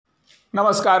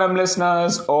Namaskaram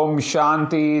listeners, Om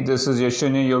Shanti, this is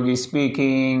Yashunya Yogi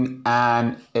speaking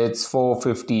and it's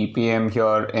 4:50 p.m.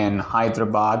 here in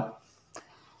Hyderabad.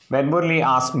 When Murli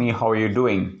asked me how you're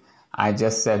doing, I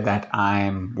just said that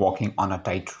I'm walking on a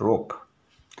tight rope.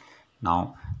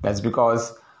 Now, that's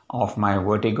because of my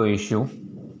vertigo issue.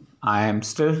 I am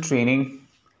still training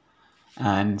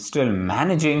and still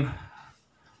managing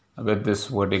with this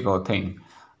vertigo thing,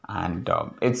 and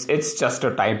it's just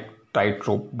a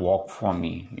tightrope walk for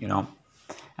me,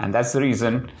 and that's the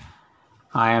reason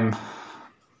I am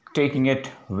taking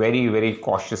it very, very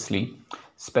cautiously,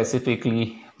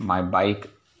 specifically my bike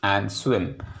and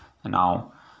swim.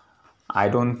 Now, I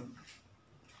don't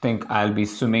think I'll be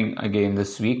swimming again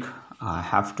this week. I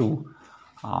have to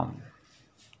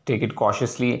take it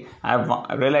cautiously. I've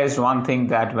realized one thing,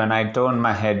 that when I turn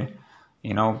my head,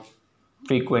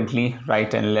 frequently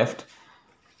right and left,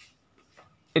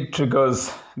 it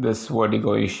triggers this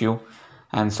vertigo issue,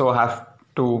 and so I have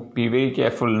to be very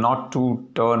careful not to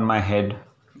turn my head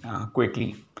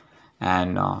quickly,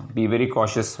 and be very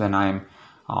cautious when I'm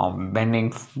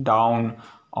bending down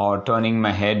or turning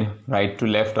my head right to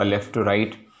left or left to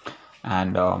right.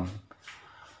 And on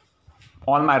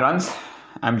my runs,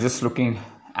 I'm just looking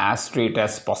as straight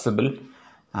as possible,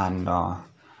 and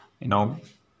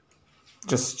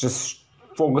just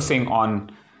focusing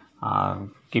on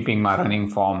keeping my running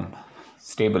form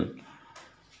stable,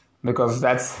 because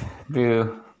that's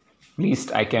the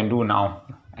least I can do now,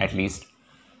 at least.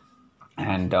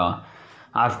 And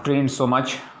I've trained so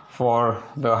much for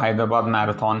the Hyderabad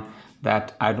Marathon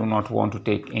that I do not want to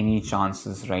take any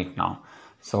chances right now.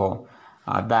 So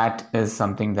that is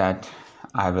something that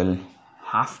I will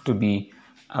have to be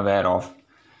aware of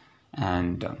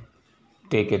and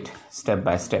take it step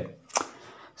by step.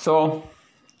 So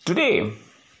today,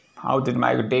 how did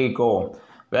my day go?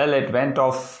 Well, it went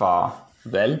off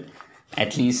well,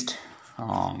 at least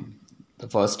the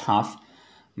first half,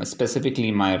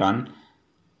 specifically my run.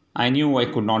 I knew I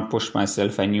could not push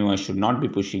myself. I knew I should not be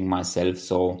pushing myself.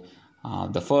 So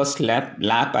the first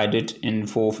lap I did in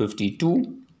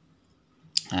 4:52,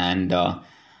 and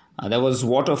there was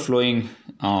water flowing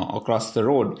across the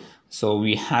road. So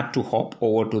we had to hop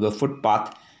over to the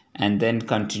footpath and then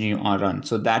continue our run.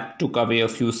 So that took away a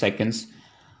few seconds.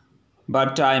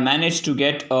 But I managed to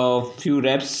get a few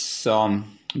reps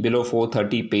below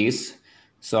 4:30 pace.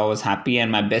 So I was happy, and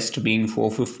my best being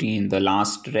 4:50 in the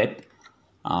last rep.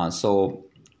 So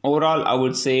overall, I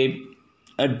would say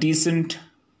a decent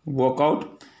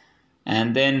workout.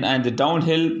 And then the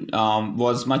downhill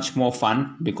was much more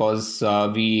fun, because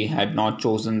we had not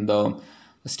chosen the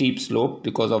steep slope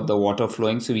because of the water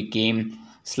flowing. So we came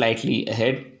slightly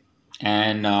ahead.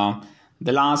 And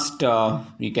the last,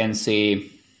 we can say,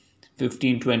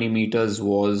 15-20 meters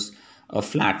was a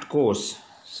flat course.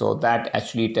 So that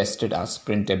actually tested our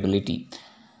sprint ability.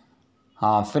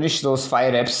 Finished those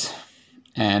 5 reps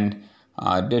and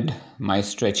did my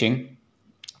stretching.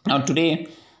 Now today,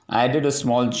 I did a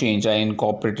small change. I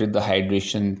incorporated the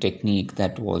hydration technique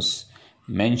that was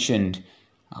mentioned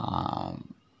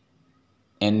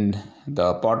in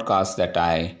the podcast that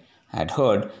I had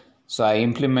heard. So I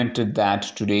implemented that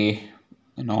today,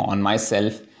 on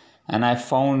myself, and I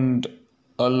found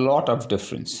a lot of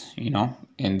difference,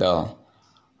 in the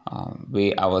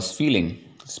way I was feeling.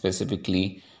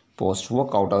 Specifically,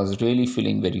 post-workout, I was really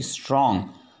feeling very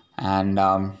strong, and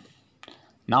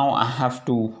now I have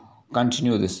to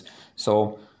continue this.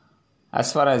 So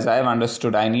as far as I've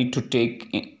understood, I need to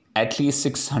take at least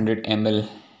 600 ml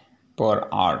per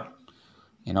hour,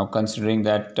 considering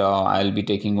that I'll be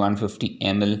taking 150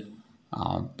 ml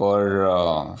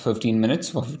per 15 minutes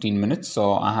for 15 minutes.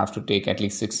 So I have to take at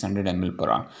least 600 ml per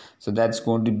hour. So that's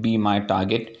going to be my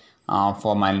target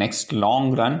for my next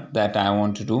long run that I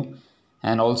want to do.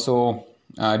 And also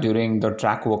during the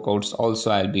track workouts,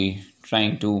 also I'll be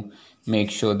trying to make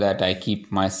sure that I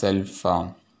keep myself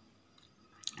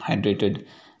hydrated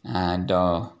and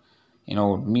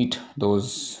meet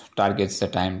those targets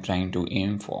that I'm trying to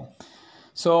aim for.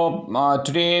 So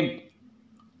today,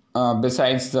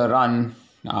 besides the run,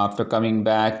 after coming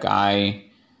back, I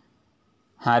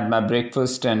had my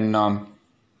breakfast and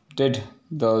did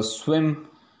the swim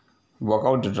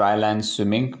workout, the dry land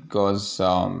swimming, because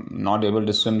not able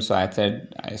to swim. So I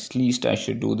said at least I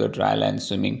should do the dry land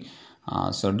swimming.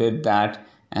 So did that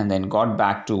and then got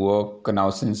back to work. Now,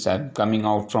 since I'm coming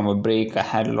out from a break, I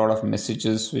had a lot of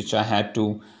messages which I had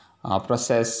to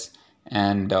process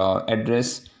and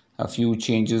address. A few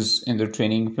changes in the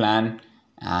training plan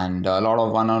and a lot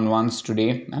of one-on-ones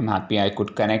today. I'm happy I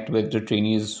could connect with the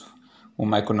trainees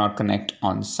whom I could not connect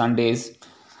on Sundays.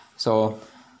 So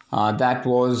That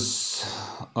was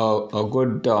a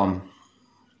good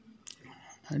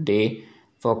day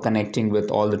for connecting with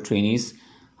all the trainees.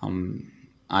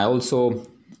 I also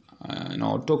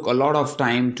took a lot of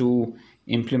time to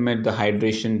implement the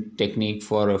hydration technique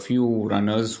for a few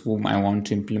runners whom I want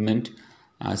to implement,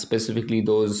 specifically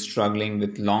those struggling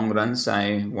with long runs.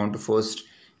 I want to first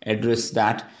address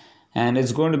that, and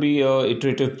it's going to be a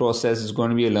iterative process. It's going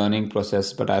to be a learning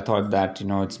process, but I thought that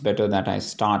it's better that I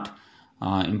start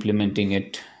implementing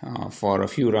it for a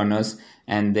few runners,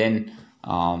 and then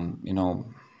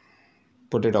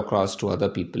put it across to other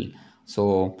people.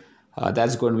 So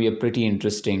that's going to be a pretty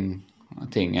interesting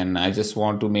thing, and I just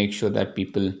want to make sure that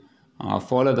people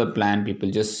follow the plan. People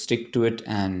just stick to it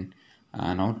and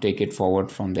take it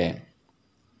forward from there.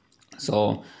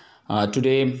 So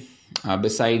today,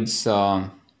 besides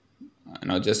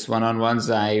just one-on-ones,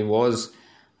 I was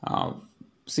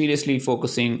seriously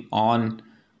focusing on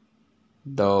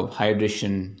the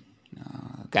hydration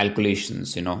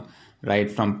calculations,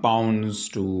 right from pounds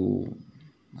to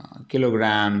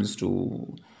kilograms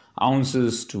to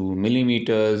ounces to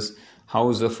millimeters.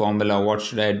 How's the formula? What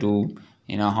should I do?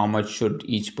 How much should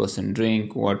each person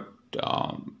drink? What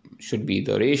should be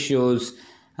the ratios?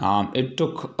 It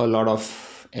took a lot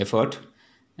of effort,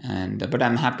 but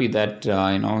I'm happy that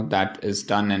that is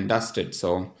done and dusted.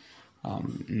 So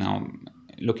now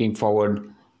looking forward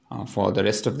for the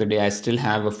rest of the day. I still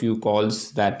have a few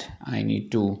calls that I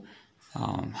need to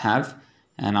have,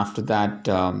 and after that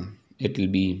it will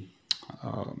be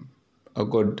a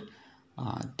good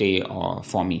day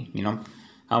for me.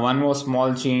 One more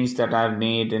small change that I've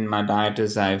made in my diet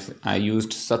is I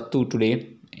used sattu today,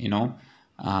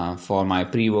 for my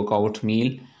pre-workout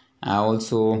meal. I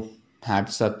also had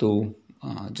sattu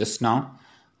just now,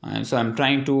 and so I'm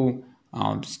trying to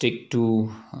stick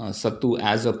to sattu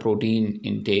as a protein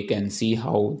intake and see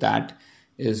how that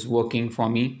is working for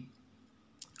me.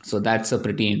 So that's a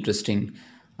pretty interesting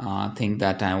thing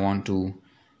that I want to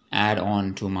add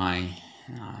on to my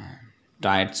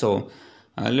diet. So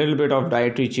a little bit of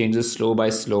dietary changes, slow by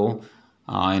slow.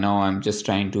 I'm just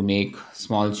trying to make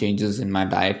small changes in my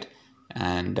diet,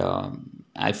 and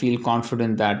I feel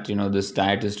confident that this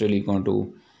diet is really going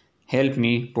to help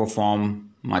me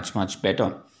perform much, much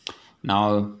better.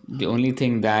 Now, the only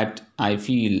thing that I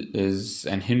feel is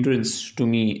an hindrance to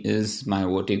me is my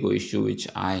vertigo issue, which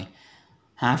I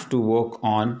have to work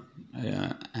on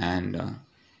and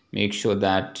make sure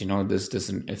that this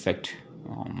doesn't affect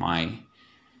my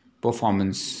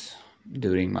performance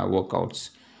during my workouts.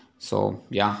 So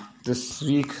yeah, this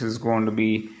week is going to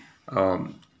be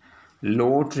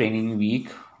low training week,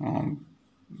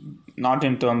 not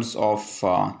in terms of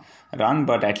run,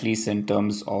 but at least in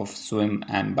terms of swim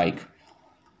and bike.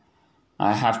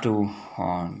 I have to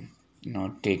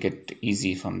take it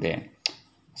easy from there.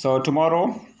 So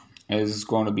tomorrow is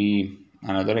going to be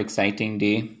another exciting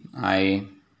day. I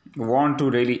want to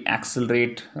really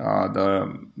accelerate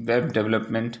the web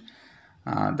development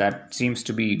that seems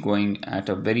to be going at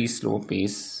a very slow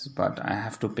pace, but I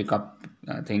have to pick up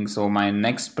things. So my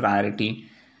next priority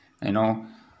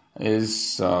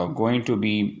is going to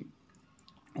be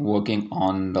working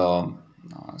on the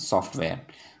software.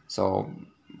 So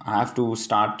I have to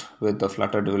start with the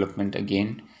Flutter development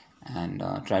again and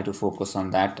try to focus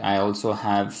on that. I also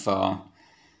have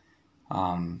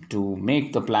to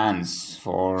make the plans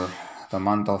for the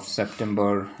month of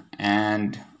September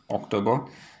and October.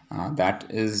 That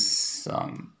is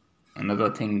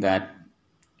another thing that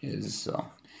is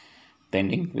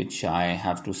pending, which I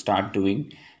have to start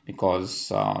doing, because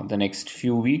the next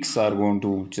few weeks are going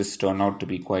to just turn out to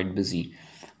be quite busy.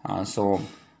 So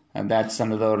that's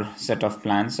another set of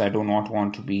plans. I do not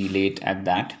want to be late at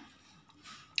that.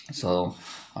 So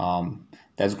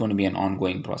that's going to be an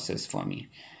ongoing process for me.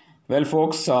 Well,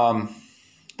 folks,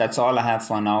 that's all I have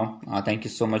for now. Thank you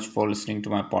so much for listening to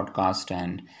my podcast,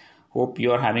 and hope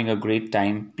you're having a great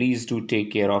time. Please do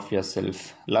take care of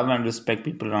yourself. Love and respect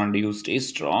people around you. Stay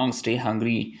strong, stay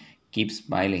hungry, keep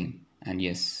smiling. And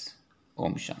yes,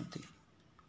 Om Shanti.